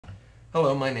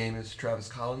Hello, my name is Travis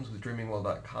Collins with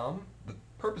DreamingWell.com. The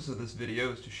purpose of this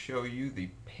video is to show you the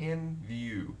pan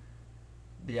view.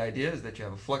 The idea is that you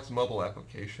have a Flex Mobile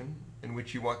application in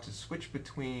which you want to switch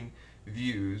between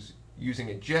views using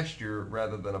a gesture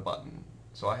rather than a button.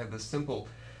 So I have this simple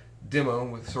demo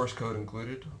with source code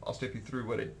included. I'll step you through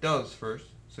what it does first.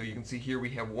 So you can see here we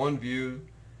have one view,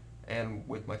 and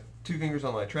with my two fingers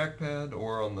on my trackpad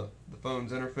or on the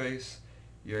phone's interface,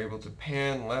 you're able to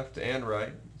pan left and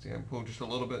right. See, I can pull just a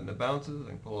little bit and it bounces. I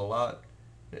can pull a lot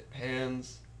and it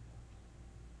pans.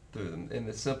 In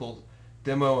this simple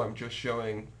demo, I'm just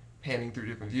showing panning through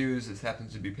different views. This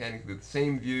happens to be panning through the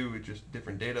same view with just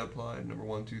different data applied, number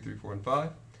 1, 2, 3, 4, and 5.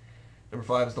 Number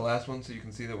 5 is the last one, so you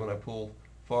can see that when I pull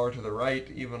far to the right,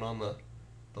 even on the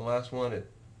last one, it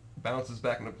bounces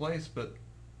back into place, but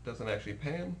doesn't actually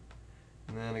pan.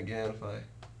 And then again, if I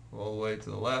go all the way to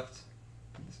the left,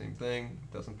 do the same thing,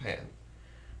 it doesn't pan.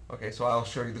 Okay, so I'll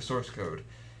show you the source code.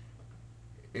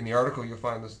 In the article, you'll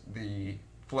find the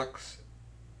Flex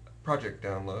project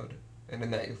download, and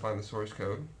in that you'll find the source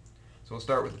code. So we'll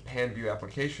start with the pan view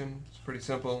application. It's pretty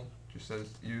simple. Just says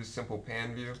use simple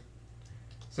pan view.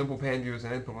 Simple pan view is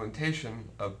an implementation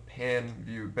of pan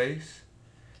view base.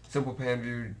 Simple pan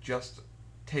view just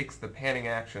takes the panning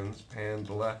actions, pan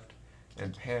left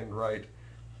and pan right,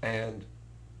 and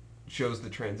shows the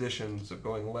transitions of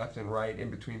going left and right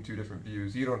in between two different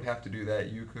views. You don't have to do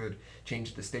that. You could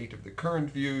change the state of the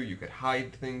current view. You could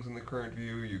hide things in the current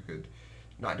view. You could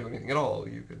not do anything at all.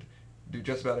 You could do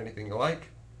just about anything you like.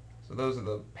 So those are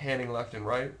the panning left and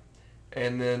right.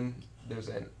 And then there's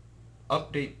an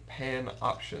update pan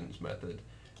options method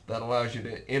that allows you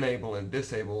to enable and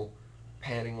disable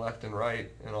panning left and right,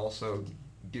 and also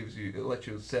it lets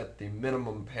you set the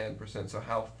minimum pan percent. So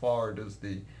how far does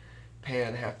the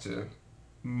pan have to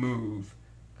move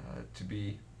to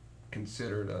be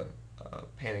considered a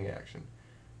panning action.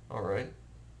 Alright,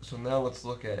 so now let's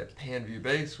look at pan view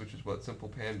base, which is what simple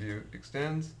pan view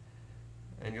extends.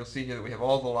 And you'll see here that we have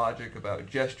all the logic about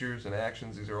gestures and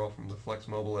actions. These are all from the Flex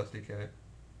Mobile SDK.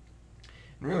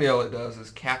 And really all it does is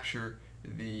capture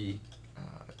the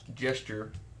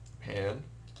gesture pan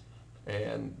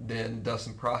and then does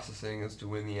some processing as to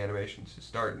when the animation should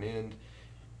start and end.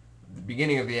 The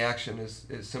beginning of the action is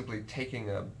simply taking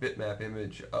a bitmap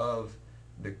image of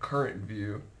the current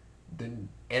view, then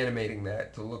animating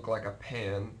that to look like a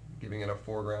pan, giving it a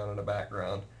foreground and a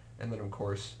background, and then of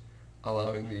course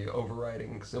allowing the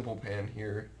overriding simple pan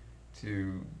here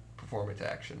to perform its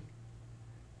action.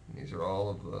 And these are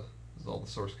all the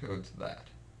source code to that.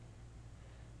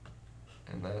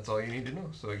 And that's all you need to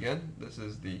know. So again, this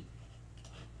is the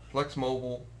Flex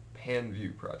Mobile Pan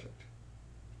View project.